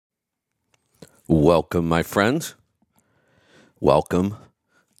Welcome, my friends. Welcome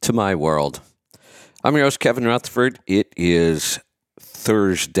to my world. I'm your host, Kevin Rutherford. It is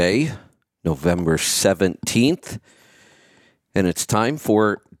Thursday, November 17th, and it's time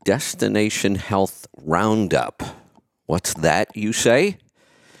for Destination Health Roundup. What's that, you say?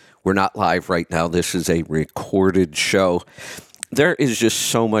 We're not live right now. This is a recorded show. There is just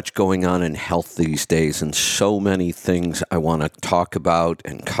so much going on in health these days and so many things I want to talk about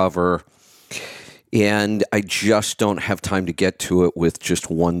and cover. And I just don't have time to get to it with just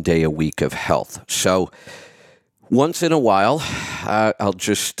one day a week of health. So once in a while, I'll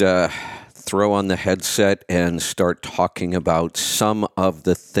just throw on the headset and start talking about some of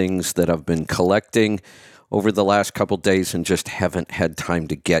the things that I've been collecting over the last couple days and just haven't had time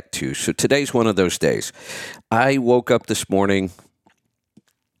to get to. So today's one of those days. I woke up this morning,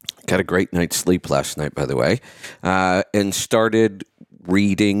 got a great night's sleep last night, by the way, and started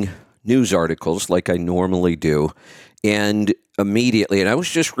reading news articles like I normally do. And immediately, and I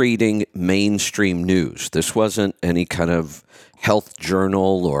was just reading mainstream news. This wasn't any kind of health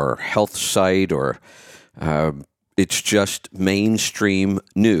journal or health site, or it's just mainstream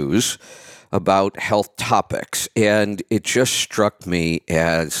news about health topics. And it just struck me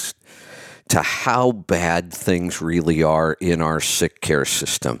as to how bad things really are in our sick care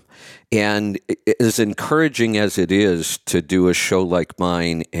system. And as encouraging as it is to do a show like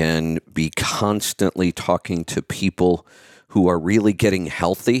mine and be constantly talking to people who are really getting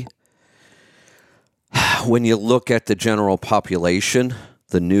healthy, when you look at the general population,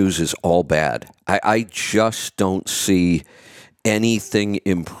 the news is all bad. I just don't see anything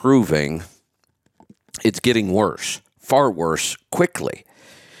improving. It's getting worse, far worse, quickly.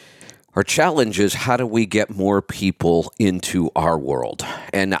 Our challenge is, how do we get more people into our world?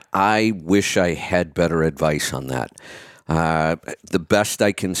 And I wish I had better advice on that. The best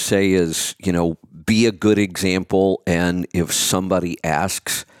I can say is, be a good example. And if somebody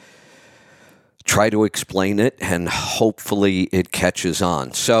asks, try to explain it, and hopefully it catches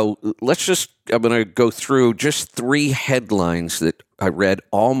on. So I'm going to go through just 3 headlines that I read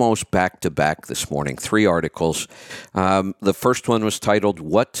almost back to back this morning, 3 articles. The first one was titled,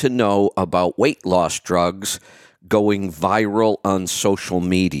 "What to Know About Weight Loss Drugs Going Viral on Social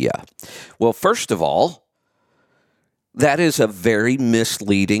Media." Well, first of all, that is a very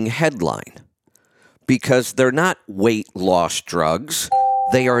misleading headline because they're not weight loss drugs.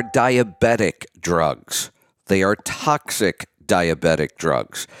 They are diabetic drugs. They are toxic diabetic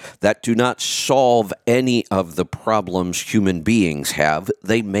drugs that do not solve any of the problems human beings have.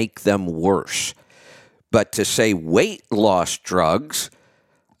 They make them worse. But to say weight loss drugs,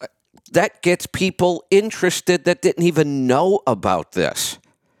 that gets people interested that didn't even know about this.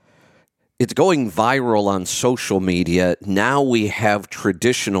 It's going viral on social media. Now we have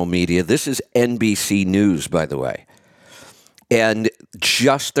traditional media. This is NBC News, by the way. And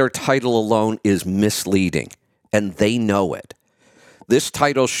just their title alone is misleading, and they know it. This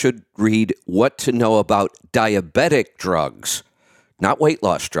title should read, "What to Know About Diabetic Drugs," not weight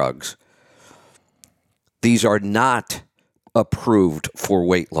loss drugs. These are not approved for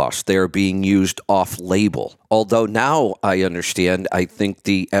weight loss. They are being used off-label. Although now I understand, I think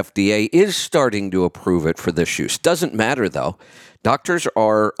the FDA is starting to approve it for this use. Doesn't matter, though. Doctors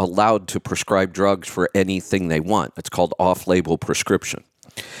are allowed to prescribe drugs for anything they want. It's called off-label prescription.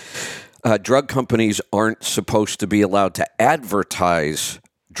 Drug companies aren't supposed to be allowed to advertise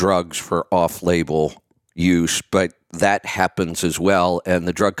drugs for off-label use, but that happens as well, and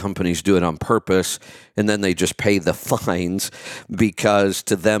the drug companies do it on purpose, and then they just pay the fines because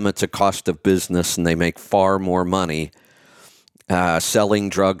to them it's a cost of business, and they make far more money selling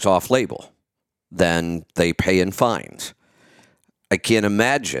drugs off-label than they pay in fines. I can't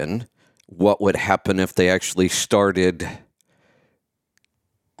imagine what would happen if they actually started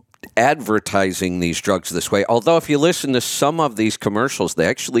advertising these drugs this way. Although if you listen to some of these commercials, they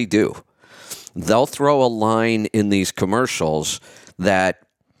actually do. They'll throw a line in these commercials that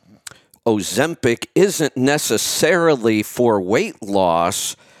Ozempic isn't necessarily for weight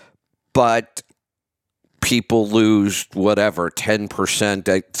loss, but people lose whatever,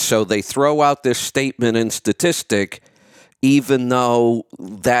 10%. So they throw out this statement and statistic, even though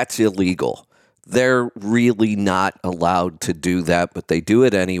that's illegal. They're really not allowed to do that, but they do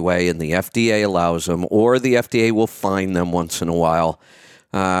it anyway, and the FDA allows them, or the FDA will fine them once in a while.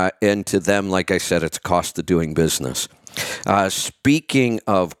 And to them, like I said, it's a cost of doing business. Speaking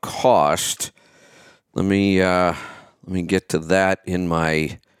of cost, let me get to that in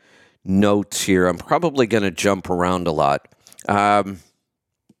my notes here. I'm probably going to jump around a lot.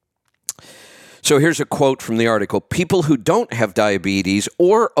 So here's a quote from the article. People who don't have diabetes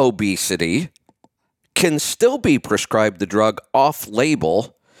or obesity can still be prescribed the drug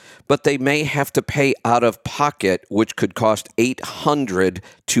off-label, but they may have to pay out of pocket, which could cost $800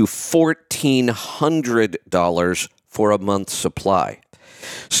 to $1,400 for a month's supply.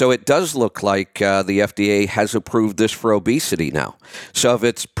 So it does look like the FDA has approved this for obesity now. So if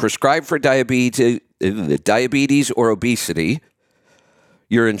it's prescribed for diabetes or obesity,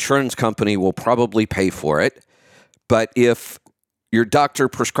 your insurance company will probably pay for it. But if your doctor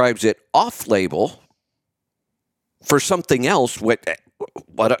prescribes it off-label for something else, what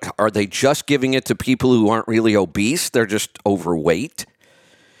are they just giving it to people who aren't really obese? They're just overweight.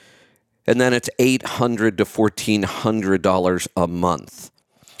 And then it's $800 to $1,400 a month.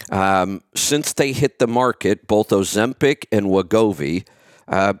 Since they hit the market, both Ozempic and Wegovy,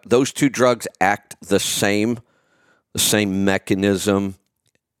 those two drugs act the same mechanism.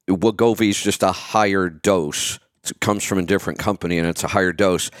 Wegovy is just a higher dose. It comes from a different company, and it's a higher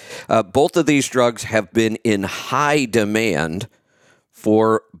dose. Both of these drugs have been in high demand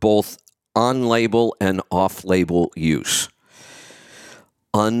for both on-label and off-label use.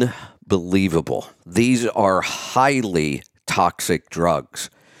 Unbelievable. These are highly toxic drugs.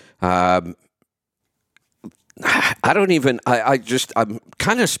 I'm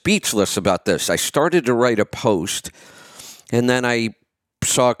kind of speechless about this. I started to write a post, and then I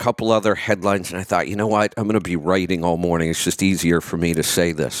saw a couple other headlines, and I thought, you know what? I'm going to be writing all morning. It's just easier for me to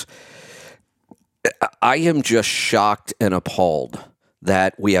say this. I am just shocked and appalled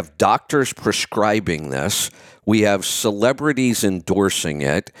that we have doctors prescribing this. We have celebrities endorsing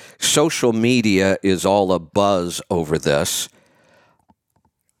it. Social media is all abuzz over this.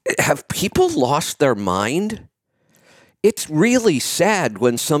 Have people lost their mind? It's really sad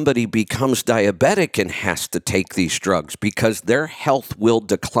when somebody becomes diabetic and has to take these drugs because their health will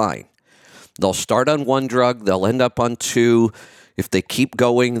decline. They'll start on one drug, they'll end up on two. If they keep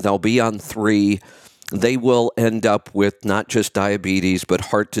going, they'll be on three. They will end up with not just diabetes, but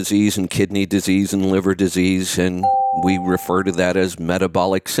heart disease and kidney disease and liver disease, and we refer to that as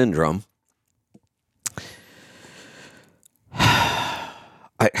metabolic syndrome.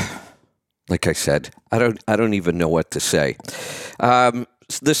 Like I said, I don't even know what to say.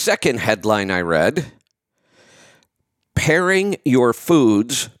 The second headline I read, pairing your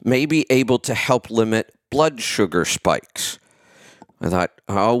foods may be able to help limit blood sugar spikes. I thought,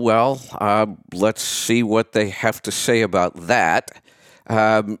 oh, well, let's see what they have to say about that,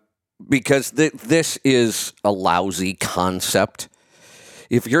 because this is a lousy concept.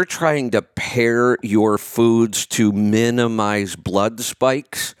 If you're trying to pair your foods to minimize blood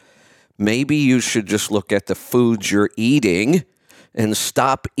spikes, maybe you should just look at the foods you're eating and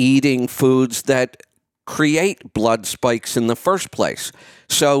stop eating foods that create blood spikes in the first place.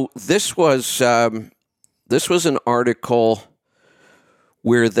 So this was an article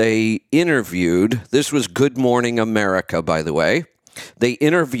where they interviewed, this was Good Morning America, by the way. They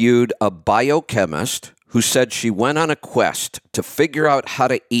interviewed a biochemist who said she went on a quest to figure out how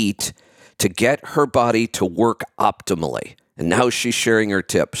to eat to get her body to work optimally. And now she's sharing her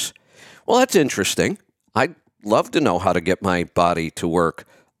tips. Well, that's interesting. I'd love to know how to get my body to work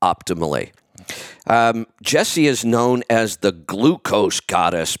optimally. Jessie is known as the glucose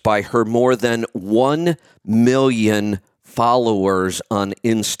goddess by her more than 1 million followers on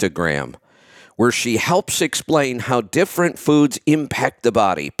Instagram, where she helps explain how different foods impact the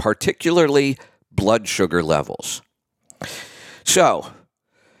body, particularly blood sugar levels. So,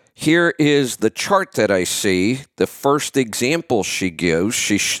 here is the chart that I see. The first example she gives,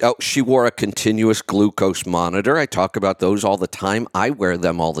 she wore a continuous glucose monitor. I talk about those all the time. I wear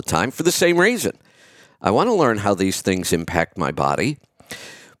them all the time for the same reason. I want to learn how these things impact my body.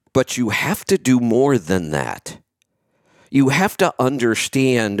 But you have to do more than that. You have to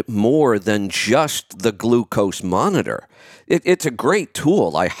understand more than just the glucose monitor. It's a great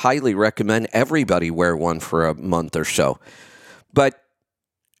tool. I highly recommend everybody wear one for a month or so. But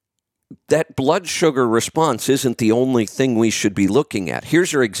that blood sugar response isn't the only thing we should be looking at.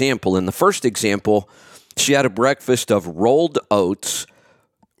 Here's her example. In the first example, she had a breakfast of rolled oats,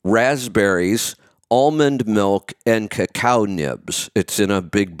 raspberries, almond milk, and cacao nibs. It's in a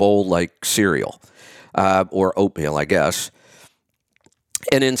big bowl like cereal. Or oatmeal, I guess.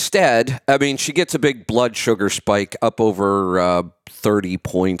 And instead, she gets a big blood sugar spike up over 30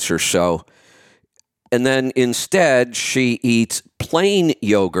 points or so. And then instead, she eats plain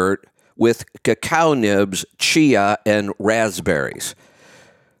yogurt with cacao nibs, chia, and raspberries.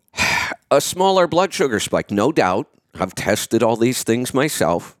 A smaller blood sugar spike, no doubt. I've tested all these things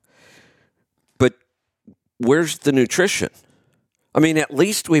myself. But where's the nutrition? At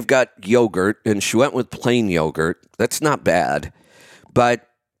least we've got yogurt, and she went with plain yogurt. That's not bad. But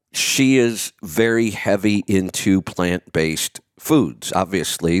she is very heavy into plant-based foods.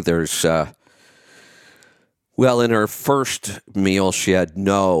 Obviously, there's, well, in her first meal, she had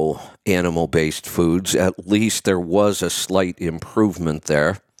no animal-based foods. At least there was a slight improvement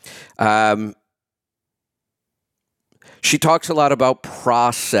there. She talks a lot about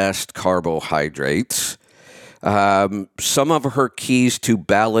processed carbohydrates. Some of her keys to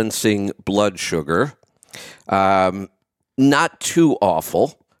balancing blood sugar. Not too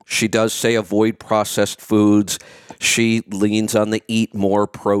awful. She does say avoid processed foods. She leans on the eat more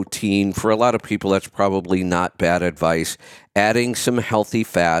protein. For a lot of people, that's probably not bad advice. Adding some healthy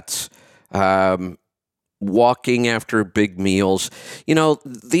fats. Walking after big meals.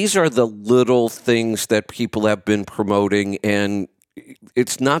 These are the little things that people have been promoting, and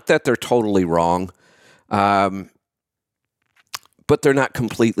it's not that they're totally wrong, but they're not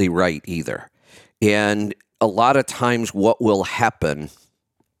completely right either. And a lot of times what will happen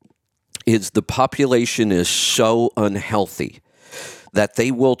is the population is so unhealthy that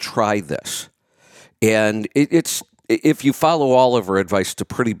they will try this. And it's if you follow all of her advice, it's a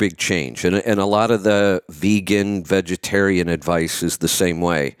pretty big change. And a lot of the vegan, vegetarian advice is the same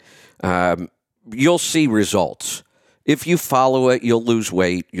way. You'll see results. If you follow it, you'll lose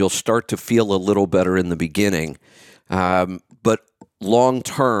weight. You'll start to feel a little better in the beginning. But long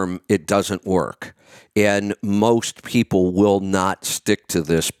term, it doesn't work. And most people will not stick to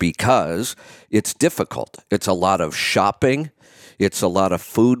this because it's difficult. It's a lot of shopping. It's a lot of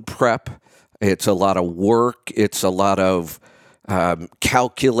food prep. It's a lot of work. It's a lot of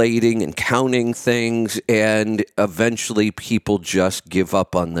calculating and counting things. And eventually people just give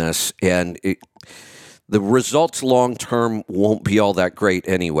up on this. And the results long term won't be all that great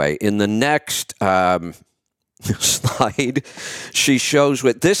anyway. In the next slide, she shows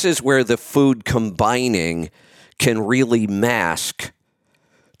what this is where the food combining can really mask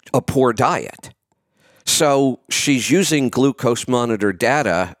a poor diet. So she's using glucose monitor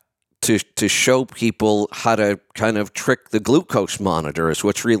data to show people how to kind of trick the glucose monitor is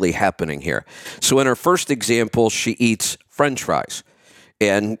what's really happening here. So in her first example, she eats French fries,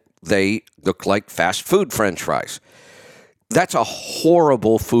 and they look like fast food French fries. That's a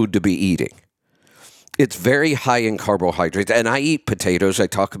horrible food to be eating. It's very high in carbohydrates, and I eat potatoes. I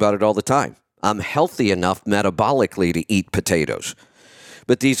talk about it all the time. I'm healthy enough metabolically to eat potatoes.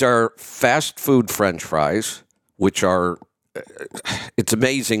 But these are fast food French fries, which are, it's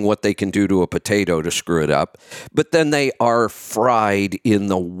amazing what they can do to a potato to screw it up. But then they are fried in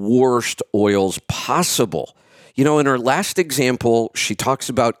the worst oils possible. In her last example, she talks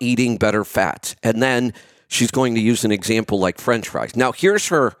about eating better fats, and then she's going to use an example like French fries. Now, here's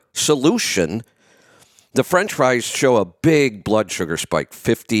her solution. The French fries show a big blood sugar spike,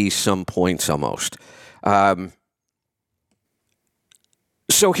 50-some points almost.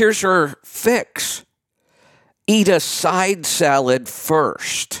 So here's her fix. Eat a side salad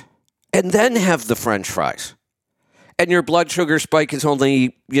first, and then have the French fries. And your blood sugar spike is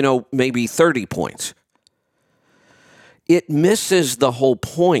only, maybe 30 points. It misses the whole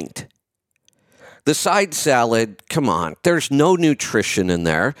point. The side salad, come on, there's no nutrition in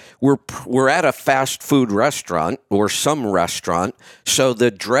there. We're at a fast food restaurant or some restaurant, so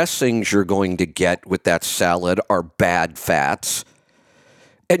the dressings you're going to get with that salad are bad fats.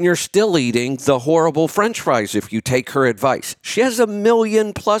 And you're still eating the horrible French fries if you take her advice. She has 1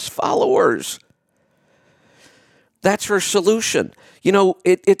 million+ followers. That's her solution.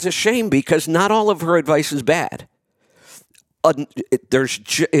 It's a shame because not all of her advice is bad. I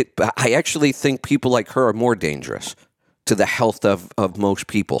actually think people like her are more dangerous to the health of most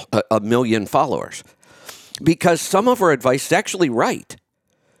people, 1 million followers, because some of her advice is actually right.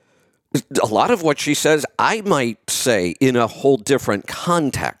 A lot of what she says, I might say in a whole different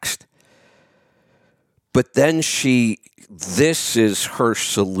context. But then this is her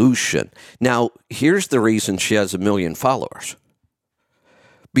solution. Now, here's the reason she has 1 million followers.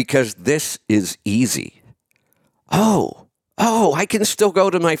 Because this is easy. I can still go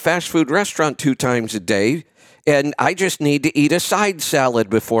to my fast food restaurant 2 times a day, and I just need to eat a side salad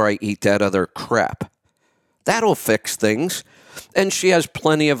before I eat that other crap. That'll fix things. And she has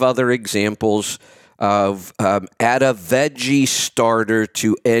plenty of other examples of add a veggie starter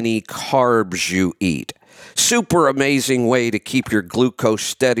to any carbs you eat. Super amazing way to keep your glucose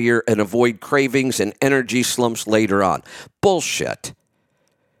steadier and avoid cravings and energy slumps later on. Bullshit.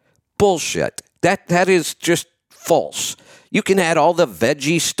 That is just false. You can add all the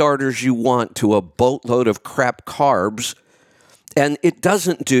veggie starters you want to a boatload of crap carbs, and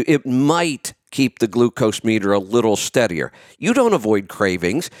it might keep the glucose meter a little steadier. You don't avoid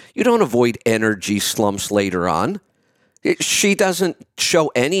cravings. You don't avoid energy slumps later on. She doesn't show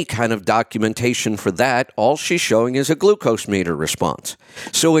any kind of documentation for that. All she's showing is a glucose meter response.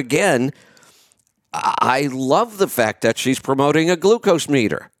 So again, I love the fact that she's promoting a glucose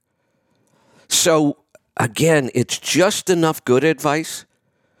meter. So again, it's just enough good advice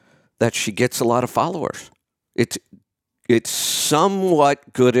that she gets a lot of followers. It's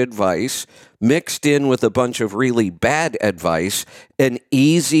somewhat good advice mixed in with a bunch of really bad advice and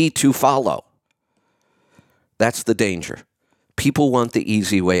easy to follow. That's the danger. People want the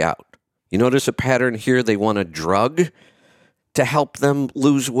easy way out. You notice a pattern here? They want a drug to help them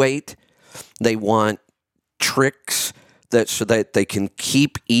lose weight. They want tricks so that they can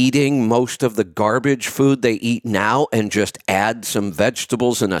keep eating most of the garbage food they eat now and just add some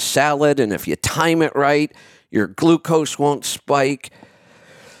vegetables in a salad. And if you time it right, your glucose won't spike.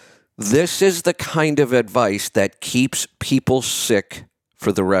 This is the kind of advice that keeps people sick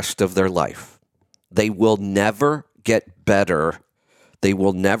for the rest of their life. They will never get better. They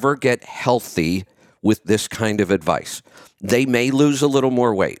will never get healthy with this kind of advice. They may lose a little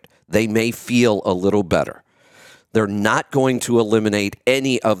more weight. They may feel a little better. They're not going to eliminate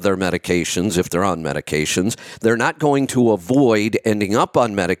any of their medications if they're on medications. They're not going to avoid ending up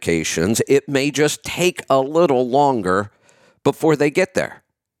on medications. It may just take a little longer before they get there.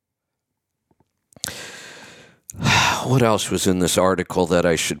 What else was in this article that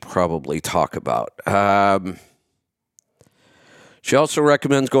I should probably talk about? She also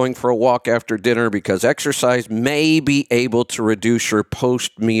recommends going for a walk after dinner because exercise may be able to reduce your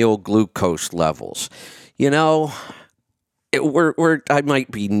post-meal glucose levels. You know, I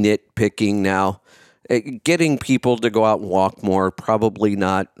might be nitpicking now. Getting people to go out and walk more, probably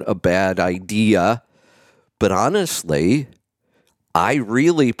not a bad idea. But honestly, I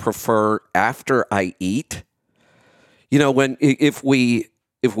really prefer after I eat. You know, if we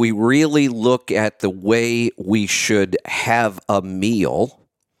really look at the way we should have a meal,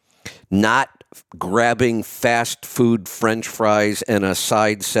 not grabbing fast food French fries and a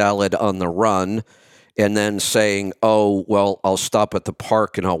side salad on the run, and then saying, oh, well, I'll stop at the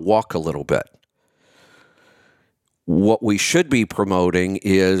park and I'll walk a little bit. What we should be promoting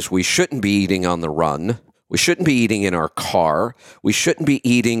is we shouldn't be eating on the run. We shouldn't be eating in our car. We shouldn't be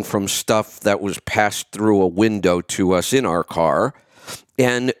eating from stuff that was passed through a window to us in our car.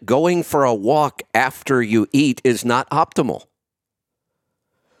 And going for a walk after you eat is not optimal.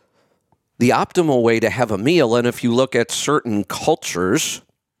 The optimal way to have a meal, and if you look at certain cultures,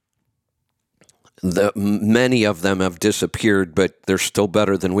 many of them have disappeared, but they're still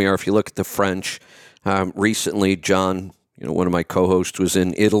better than we are. If you look at the French, recently, John, one of my co-hosts was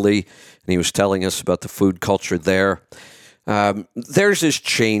in Italy, and he was telling us about the food culture there. Theirs is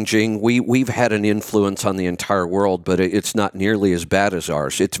changing. We've had an influence on the entire world, but it's not nearly as bad as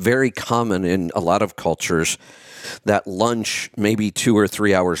ours. It's very common in a lot of cultures that lunch may be 2 or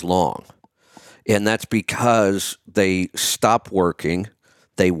 3 hours long. And that's because they stop working,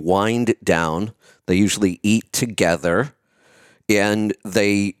 they wind down, they usually eat together, and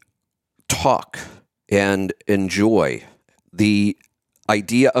they talk and enjoy. The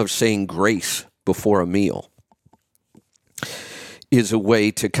idea of saying grace before a meal is a way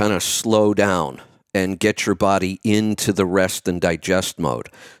to kind of slow down and get your body into the rest and digest mode.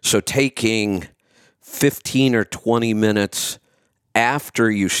 So taking 15 or 20 minutes after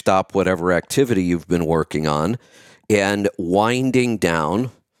you stop whatever activity you've been working on and winding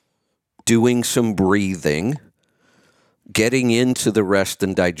down, doing some breathing, getting into the rest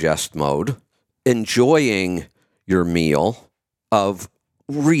and digest mode, enjoying your meal of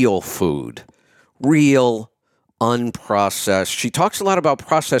real food, real unprocessed. She talks a lot about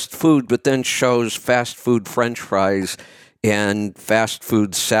processed food, but then shows fast food French fries and fast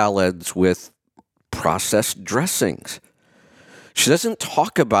food salads with processed dressings. She doesn't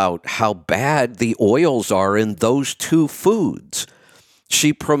talk about how bad the oils are in those two foods.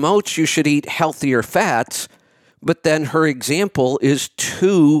 She promotes you should eat healthier fats, but then her example is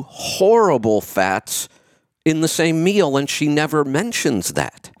 2 horrible fats in the same meal, and she never mentions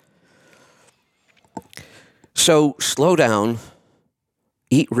that. So slow down,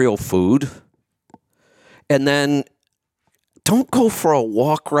 eat real food, and then don't go for a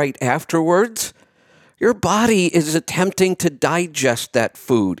walk right afterwards. Your body is attempting to digest that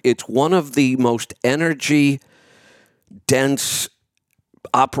food. It's one of the most energy-dense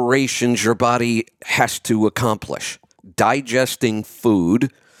operations your body has to accomplish. Digesting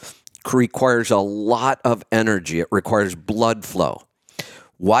food requires a lot of energy. It requires blood flow.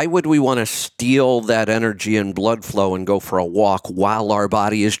 Why would we want to steal that energy and blood flow and go for a walk while our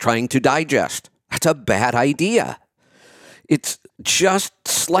body is trying to digest? That's a bad idea. It's just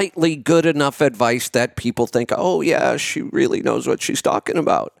slightly good enough advice that people think, oh, yeah, she really knows what she's talking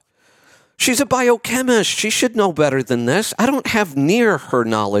about. She's a biochemist. She should know better than this. I don't have near her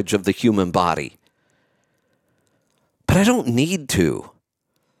knowledge of the human body. But I don't need to.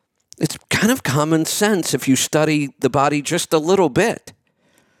 It's kind of common sense if you study the body just a little bit.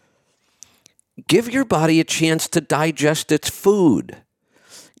 Give your body a chance to digest its food.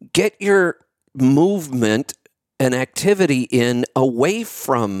 Get your movement and activity in away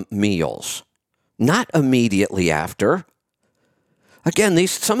from meals, not immediately after. Again,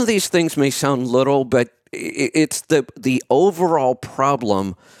 some of these things may sound little, but it's the overall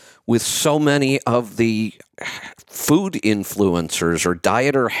problem with so many of the food influencers or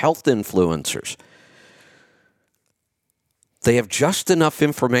diet or health influencers. They have just enough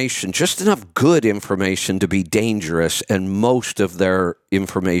information, just enough good information to be dangerous, and most of their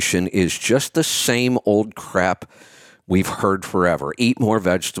information is just the same old crap we've heard forever. Eat more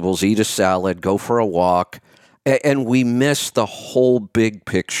vegetables, eat a salad, go for a walk, and we miss the whole big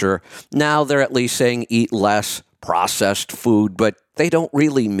picture. Now they're at least saying eat less processed food, but they don't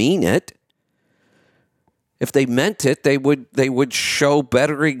really mean it. If they meant it, they would show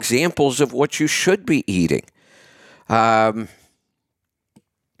better examples of what you should be eating. So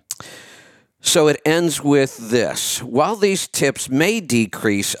it ends with this. While these tips may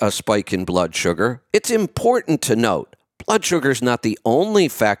decrease a spike in blood sugar, it's important to note blood sugar is not the only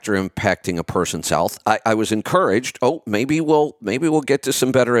factor impacting a person's health. I was encouraged. Maybe we'll get to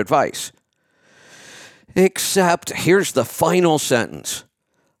some better advice. Except here's the final sentence.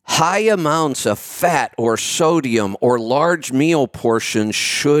 High amounts of fat or sodium or large meal portions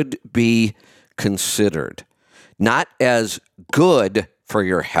should be considered. Not as good for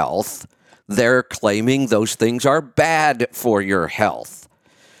your health. They're claiming those things are bad for your health.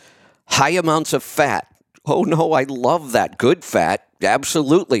 High amounts of fat. Oh no, I love that. Good fat.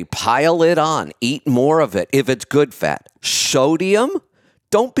 Absolutely. Pile it on. Eat more of it if it's good fat. Sodium?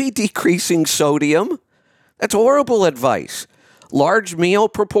 Don't be decreasing sodium. That's horrible advice. Large meal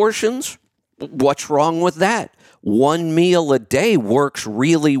proportions? What's wrong with that? One meal a day works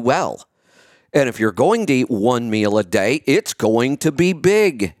really well. And if you're going to eat one meal a day, it's going to be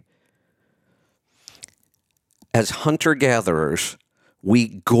big. As hunter-gatherers,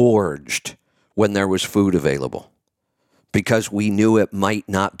 we gorged when there was food available because we knew it might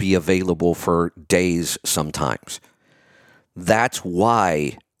not be available for days sometimes. That's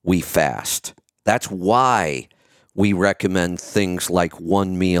why we fast. That's why we recommend things like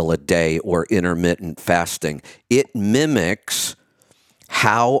one meal a day or intermittent fasting. It mimics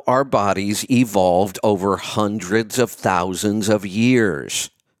how our bodies evolved over hundreds of thousands of years.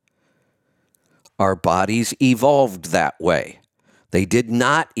 Our bodies evolved that way. They did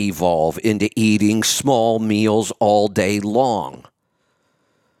not evolve into eating small meals all day long.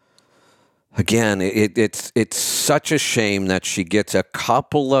 Again, it's such a shame that she gets a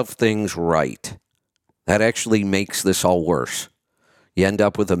couple of things right. That actually makes this all worse. You end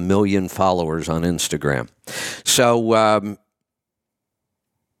up with 1 million followers on Instagram. So,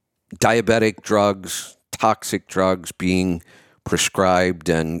 diabetic drugs, toxic drugs being prescribed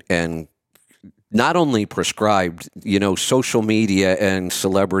and not only prescribed, social media and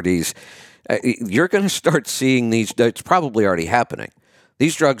celebrities, you're going to start seeing these. It's probably already happening.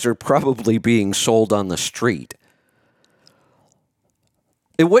 These drugs are probably being sold on the street.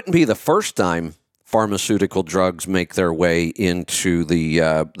 It wouldn't be the first time pharmaceutical drugs make their way into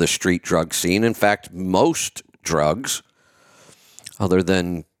the street drug scene. In fact, most drugs, other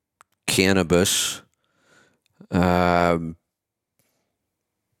than cannabis,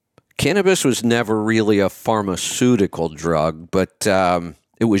 cannabis was never really a pharmaceutical drug, but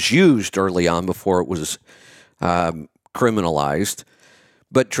it was used early on before it was criminalized.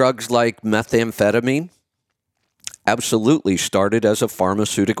 But drugs like methamphetamine absolutely started as a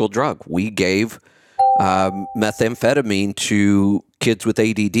pharmaceutical drug. We gave methamphetamine to kids with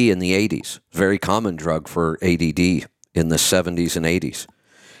ADD in the 80s. Very common drug for ADD in the 70s and 80s.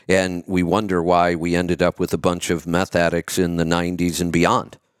 And we wonder why we ended up with a bunch of meth addicts in the 90s and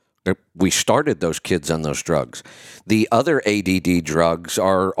beyond. We started those kids on those drugs. The other ADD drugs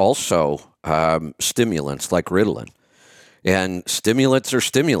are also stimulants like Ritalin. And stimulants are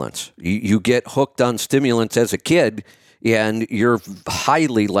stimulants. You get hooked on stimulants as a kid, and you're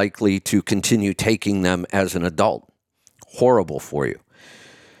highly likely to continue taking them as an adult. Horrible for you.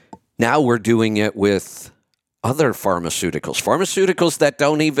 Now we're doing it with other pharmaceuticals that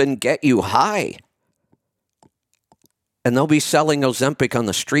don't even get you high. And they'll be selling Ozempic on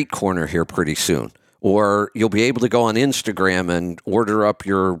the street corner here pretty soon. Or you'll be able to go on Instagram and order up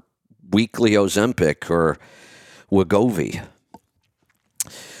your weekly Ozempic or Wegovy.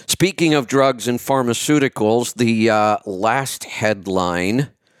 Speaking of drugs and pharmaceuticals, the last headline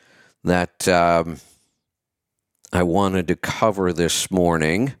that I wanted to cover this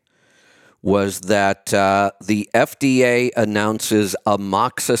morning was that the FDA announces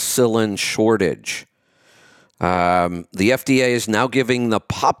amoxicillin shortage. The FDA is now giving the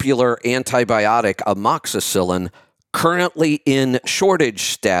popular antibiotic amoxicillin currently in shortage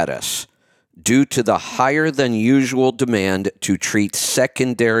status due to the higher than usual demand to treat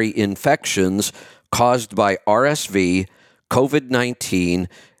secondary infections caused by RSV, COVID-19,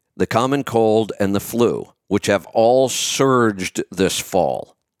 the common cold, and the flu, which have all surged this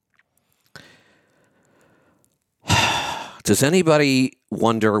fall. Does anybody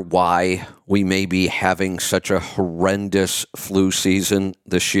wonder why we may be having such a horrendous flu season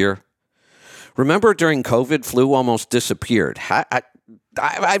this year? Remember during COVID, flu almost disappeared.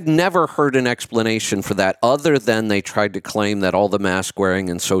 I've never heard an explanation for that other than they tried to claim that all the mask wearing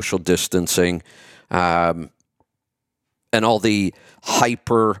and social distancing and all the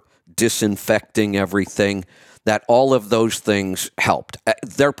hyper disinfecting everything, that all of those things helped.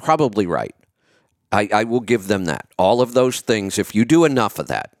 They're probably right. I will give them that. All of those things, if you do enough of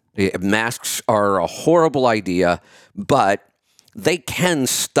that, masks are a horrible idea, but they can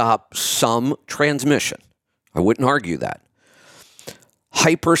stop some transmission. I wouldn't argue that.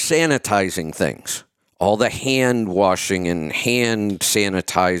 Hyper sanitizing things, all the hand washing and hand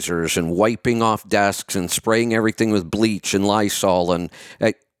sanitizers and wiping off desks and spraying everything with bleach and Lysol. And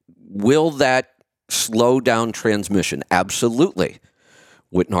will that slow down transmission? Absolutely.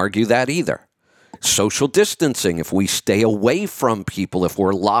 Wouldn't argue that either. Social distancing, if we stay away from people, if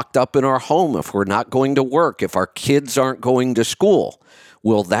we're locked up in our home, if we're not going to work, if our kids aren't going to school,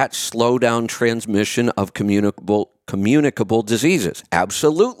 will that slow down transmission of communicable diseases?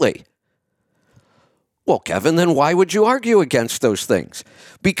 Absolutely. Well, Kevin, then why would you argue against those things?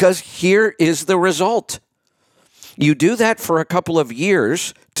 Because here is the result. You do that for a couple of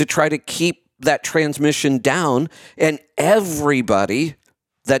years to try to keep that transmission down, and everybody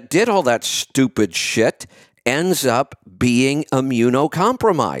that did all that stupid shit ends up being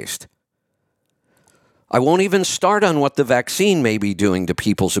immunocompromised. I won't even start on what the vaccine may be doing to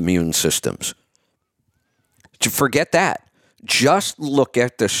people's immune systems. Forget that. Just look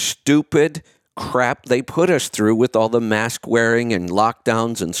at the stupid crap they put us through with all the mask wearing and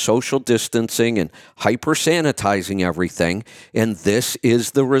lockdowns and social distancing and hyper sanitizing everything, and this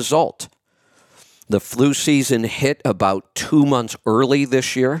is the result. The flu season hit about 2 months early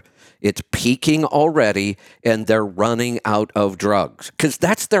this year. It's peaking already, and they're running out of drugs because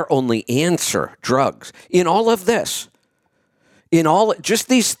that's their only answer, drugs. In all of this, just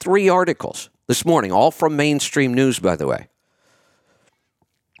these 3 articles this morning, all from mainstream news, by the way,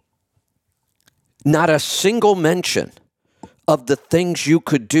 not a single mention of the things you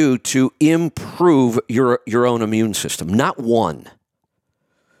could do to improve your own immune system. Not one.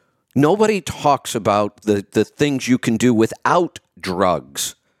 Nobody talks about the things you can do without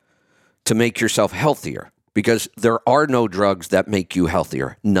drugs to make yourself healthier, because there are no drugs that make you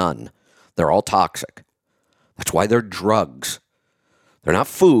healthier. None. They're all toxic. That's why they're drugs. They're not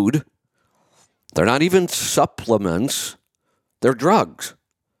food. They're not even supplements. They're drugs.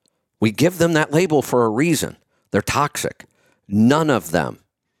 We give them that label for a reason. They're toxic. None of them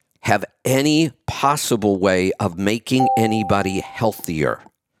have any possible way of making anybody healthier.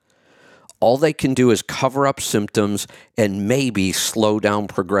 All they can do is cover up symptoms and maybe slow down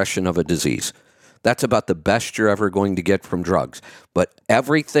progression of a disease. That's about the best you're ever going to get from drugs. But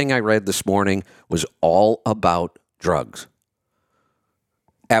everything I read this morning was all about drugs.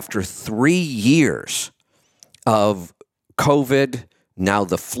 After 3 years of COVID, now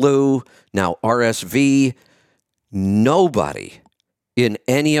the flu, now RSV, nobody in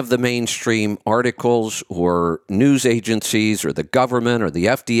any of the mainstream articles or news agencies or the government or the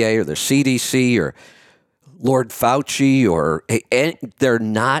FDA or the CDC or Lord Fauci, they're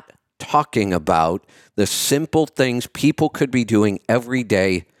not talking about the simple things people could be doing every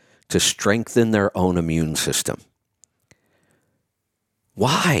day to strengthen their own immune system.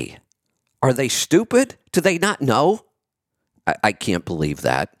 Why? Are they stupid? Do they not know? I can't believe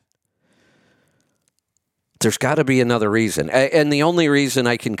that. There's got to be another reason. And the only reason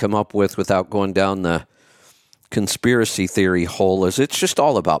I can come up with without going down the conspiracy theory hole is it's just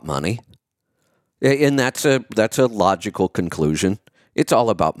all about money. And that's a logical conclusion. It's all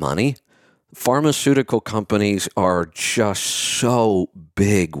about money. Pharmaceutical companies are just so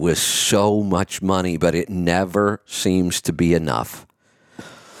big with so much money, but it never seems to be enough.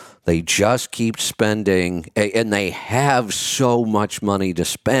 They just keep spending, and they have so much money to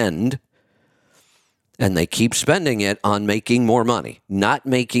spend. And they keep spending it on making more money, not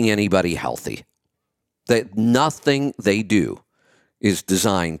making anybody healthy. Nothing they do is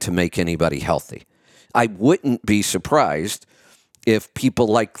designed to make anybody healthy. I wouldn't be surprised if people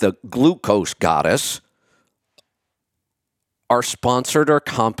like the glucose goddess are sponsored or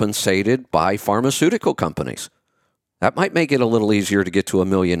compensated by pharmaceutical companies. That might make it a little easier to get to 1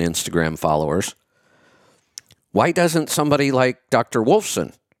 million Instagram followers. Why doesn't somebody like Dr.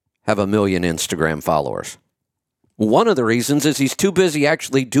 Wolfson have 1 million Instagram followers? One of the reasons is he's too busy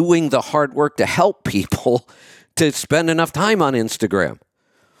actually doing the hard work to help people to spend enough time on Instagram.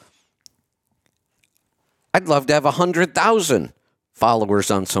 I'd love to have 100,000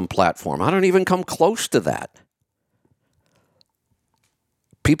 followers on some platform. I don't even come close to that.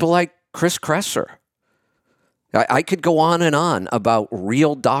 People like Chris Kresser. I could go on and on about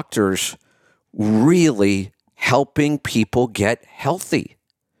real doctors really helping people get healthy.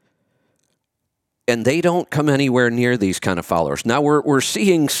 And they don't come anywhere near these kind of followers. Now, we're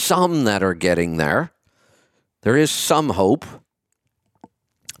seeing some that are getting there. There is some hope.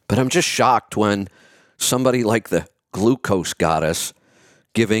 But I'm just shocked when somebody like the glucose goddess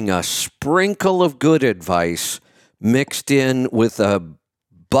giving a sprinkle of good advice mixed in with a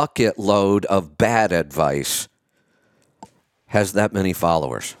bucket load of bad advice has that many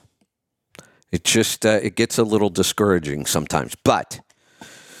followers. It just it gets a little discouraging sometimes. But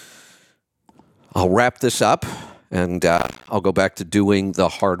I'll wrap this up, and I'll go back to doing the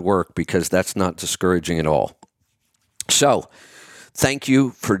hard work because that's not discouraging at all. So, thank you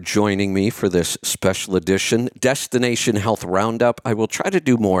for joining me for this special edition, Destination Health Roundup. I will try to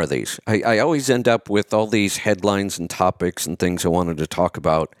do more of these. I always end up with all these headlines and topics and things I wanted to talk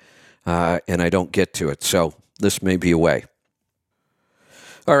about, and I don't get to it. So, this may be a way.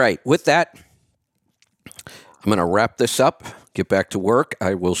 All right, with that, I'm going to wrap this up, get back to work.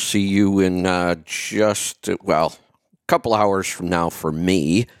 I will see you in a couple hours from now for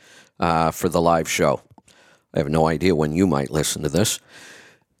me for the live show. I have no idea when you might listen to this.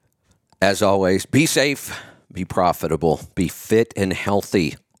 As always, be safe, be profitable, be fit and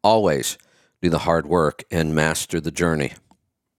healthy. Always do the hard work and master the journey.